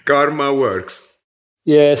 Karma works.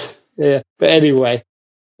 Yes, yeah. But anyway,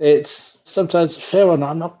 it's sometimes fair or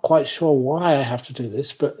not. I'm not quite sure why I have to do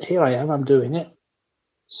this, but here I am, I'm doing it.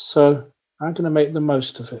 So I'm going to make the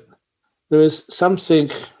most of it. There is something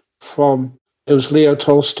it was Leo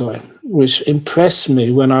Tolstoy, which impressed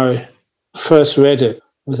me when I first read it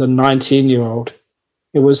as a 19-year-old.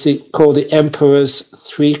 It was called The Emperor's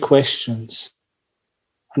Three Questions.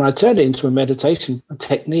 And I turned it into a meditation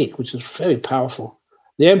technique, which is very powerful.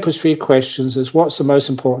 The Emperor's Three Questions is what's the most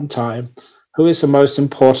important time? who is the most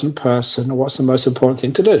important person and what's the most important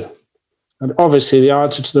thing to do? And obviously the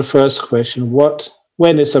answer to the first question,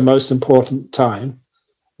 when is the most important time,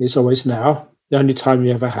 is always now, the only time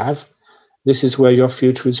you ever have. This is where your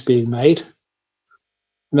future is being made.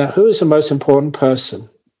 Now, who is the most important person?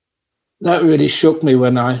 That really shook me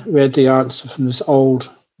when I read the answer from this old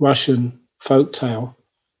Russian folk tale.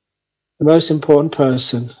 The most important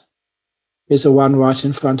person is the one right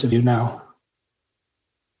in front of you now,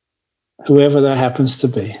 whoever that happens to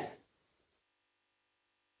be.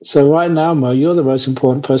 So right now, Mo, you're the most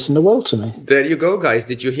important person in the world to me. There you go, guys.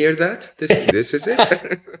 Did you hear that? This is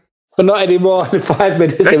it. But not anymore. In 5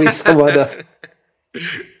 minutes, it'll be someone else.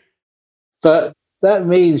 But that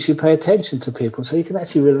means you pay attention to people, so you can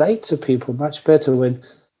actually relate to people much better when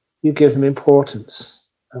you give them importance.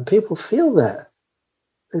 And people feel that.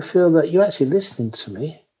 They feel that you're actually listening to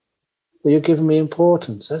me, that you're giving me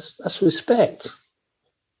importance. That's respect.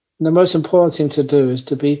 And the most important thing to do is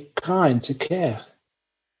to be kind, to care.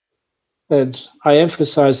 And I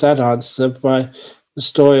emphasize that answer by the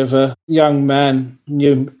story of a young man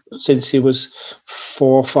knew since he was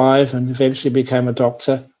 4 or 5 and eventually became a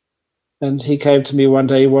doctor. And he came to me one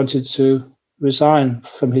day, he wanted to resign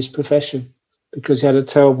from his profession because he had a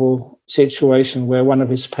terrible situation where one of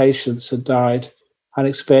his patients had died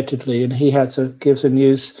unexpectedly, and he had to give the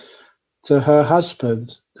news to her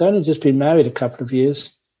husband. They'd only just been married a couple of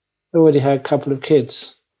years, they already had a couple of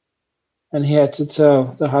kids. And he had to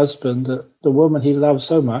tell the husband that the woman he loved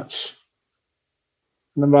so much,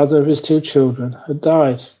 and the mother of his 2 children, had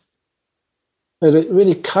died. And it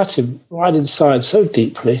really cut him right inside so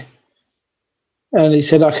deeply. And he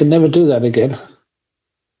said, I can never do that again.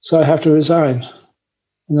 So I have to resign.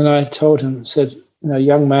 And then I told him, said,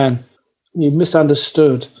 young man, you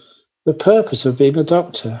misunderstood the purpose of being a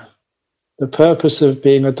doctor. The purpose of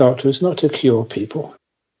being a doctor is not to cure people,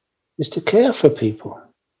 it's to care for people.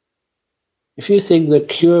 If you think that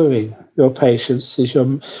curing your patients is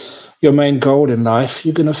your main goal in life,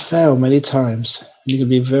 you're going to fail many times. And you're going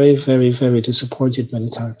to be very, very, very disappointed many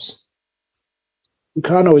times. You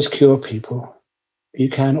can't always cure people, but you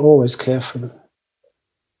can always care for them.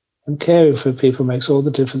 And caring for people makes all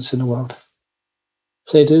the difference in the world.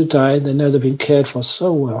 If they do die, they know they've been cared for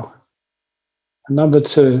so well. And number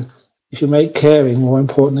 2, if you make caring more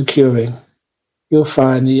important than curing, you'll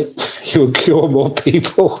find you'll cure more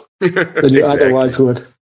people than you otherwise would.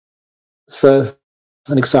 So,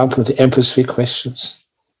 an example of the Emperor's 3 questions.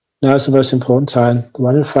 Now is the most important time. The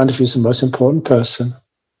one in front of you is the most important person.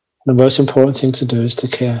 And the most important thing to do is to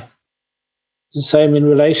care. It's the same in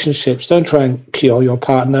relationships. Don't try and cure your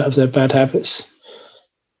partner of their bad habits.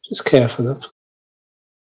 Just care for them.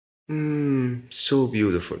 So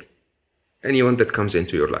beautiful. Anyone that comes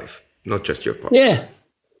into your life, not just your partner.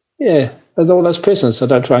 Yeah. And all those prisoners, I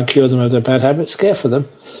don't try and cure them of their bad habits, care for them.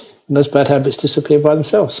 And those bad habits disappear by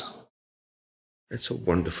themselves. That's a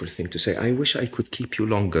wonderful thing to say. I wish I could keep you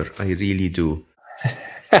longer. I really do.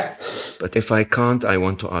 But if I can't, I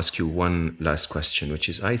want to ask you one last question, which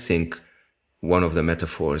is, I think, one of the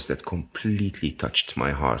metaphors that completely touched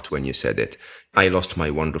my heart when you said it. I lost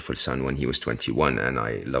my wonderful son when he was 21, and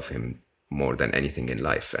I love him more than anything in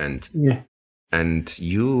life. And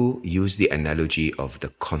you use the analogy of the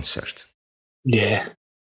concert. Yeah.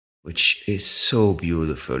 Which is so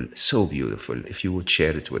beautiful, so beautiful. If you would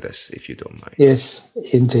share it with us, if you don't mind. Yes,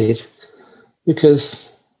 indeed.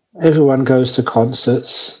 Because everyone goes to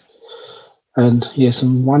concerts, and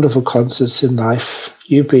some wonderful concerts in life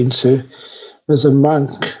you've been to. As a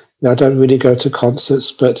monk, I don't really go to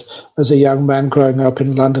concerts, but as a young man growing up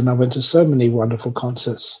in London, I went to so many wonderful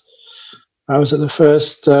concerts. I was at the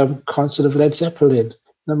first concert of Led Zeppelin,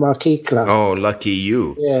 the Marquee Club. Oh, lucky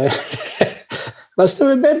you. Yeah. I still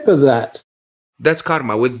remember that. That's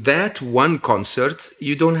karma. With that one concert,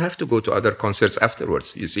 you don't have to go to other concerts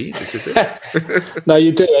afterwards. You see, this is it. No,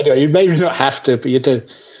 you do. Anyway, you maybe not have to, but you do.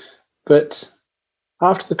 But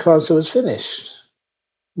after the concert was finished,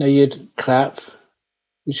 you'd clap,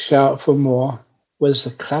 you'd shout for more, whether it's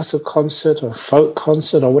a classical concert or a folk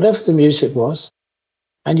concert or whatever the music was.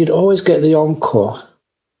 And you'd always get the encore.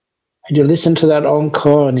 And you listen to that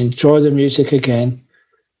encore and enjoy the music again.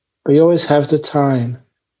 But you always have the time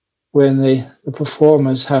when the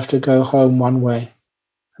performers have to go home one way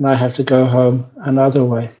and I have to go home another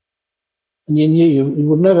way. And you knew you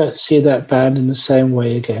would never see that band in the same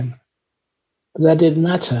way again. But that didn't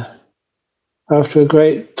matter. After a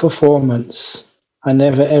great performance, I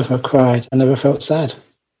never ever cried. I never felt sad.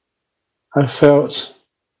 I felt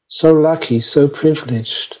so lucky, so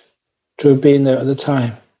privileged to have been there at the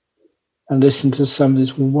time and listened to some of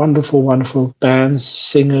these wonderful, wonderful bands,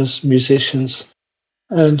 singers, musicians.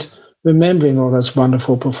 And remembering all those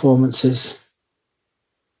wonderful performances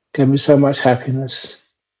gave me so much happiness.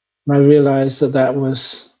 And I realized that that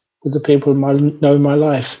was with the people I know in my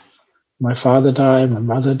life. My father died, my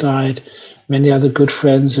mother died, many other good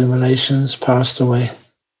friends and relations passed away.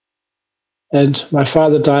 And my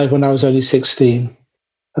father died when I was only 16.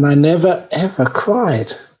 And I never, ever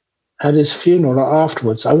cried at his funeral or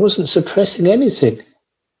afterwards. I wasn't suppressing anything.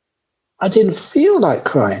 I didn't feel like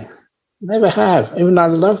crying. Never have, even though I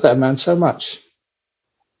love that man so much.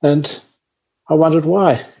 And I wondered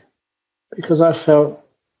why. Because I felt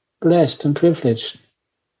blessed and privileged.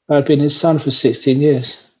 I'd been his son for 16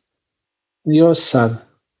 years. And your son,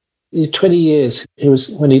 20 years it was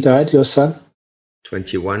when he died, your son?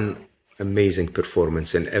 21 amazing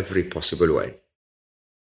performance in every possible way.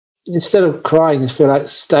 Instead of crying, you feel like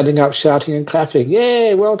standing up, shouting and clapping.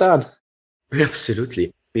 Yay, well done.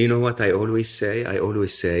 Absolutely. You know what I always say?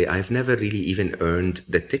 I've never really even earned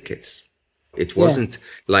the tickets. It wasn't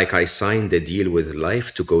like I signed a deal with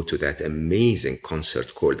Life to go to that amazing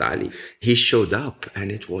concert called Ali. He showed up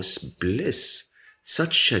and it was bliss.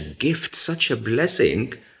 Such a gift, such a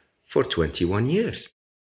blessing for 21 years.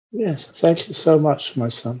 Yes, thank you so much, my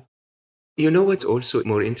son. You know what's also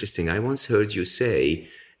more interesting? I once heard you say,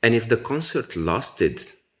 and if the concert lasted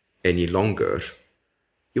any longer,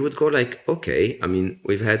 you would go like, okay, I mean,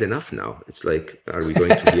 we've had enough now. It's like, are we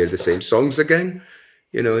going to hear the same songs again?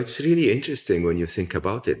 You know, it's really interesting when you think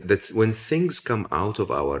about it, that when things come out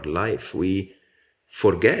of our life, we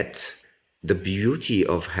forget the beauty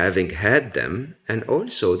of having had them, and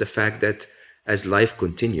also the fact that as life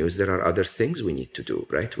continues, there are other things we need to do,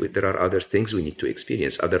 right? There are other things we need to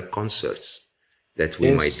experience, other concerts that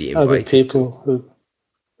we might be invited other people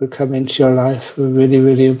who come into your life are really,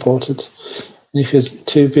 really important. And if you're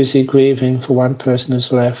too busy grieving for one person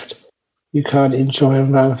who's left, you can't enjoy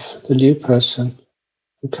and love the new person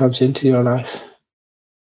who comes into your life.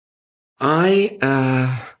 I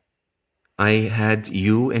had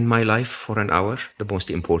you in my life for an hour, the most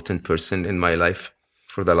important person in my life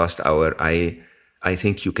for the last hour. I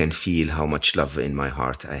think you can feel how much love in my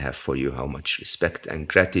heart I have for you, how much respect and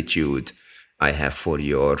gratitude I have for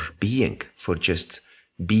your being, for just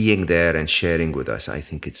being there and sharing with us. I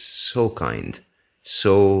think it's so kind,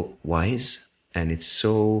 so wise, and it's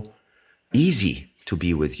so easy to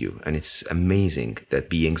be with you. And it's amazing that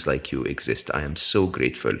beings like you exist. I am so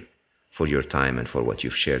grateful for your time and for what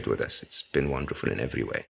you've shared with us. It's been wonderful in every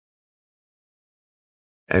way.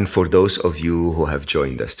 And for those of you who have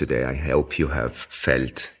joined us today, I hope you have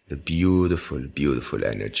felt the beautiful, beautiful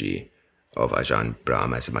energy of Ajahn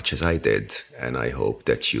Brahm as much as I did. And I hope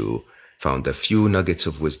that you found a few nuggets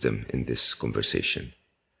of wisdom in this conversation.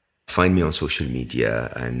 Find me on social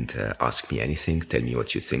media and ask me anything. Tell me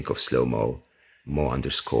what you think of Slow Mo.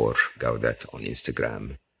 Mo_Gaudet on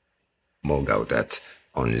Instagram. Mo Gaudet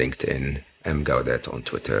on LinkedIn. M Gaudet on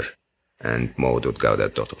Twitter. And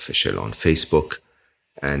mo.gaudet.official on Facebook.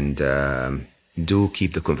 And do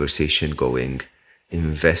keep the conversation going.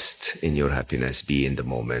 Invest in your happiness. Be in the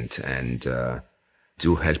moment. And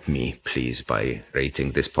do help me, please, by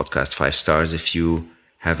rating this podcast 5 stars if you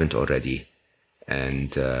haven't already.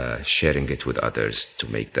 And sharing it with others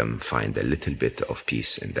to make them find a little bit of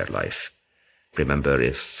peace in their life. Remember,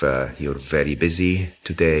 if you're very busy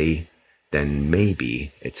today, then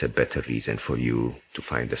maybe it's a better reason for you to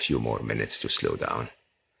find a few more minutes to slow down.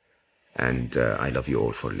 And I love you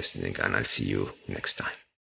all for listening, and I'll see you next time.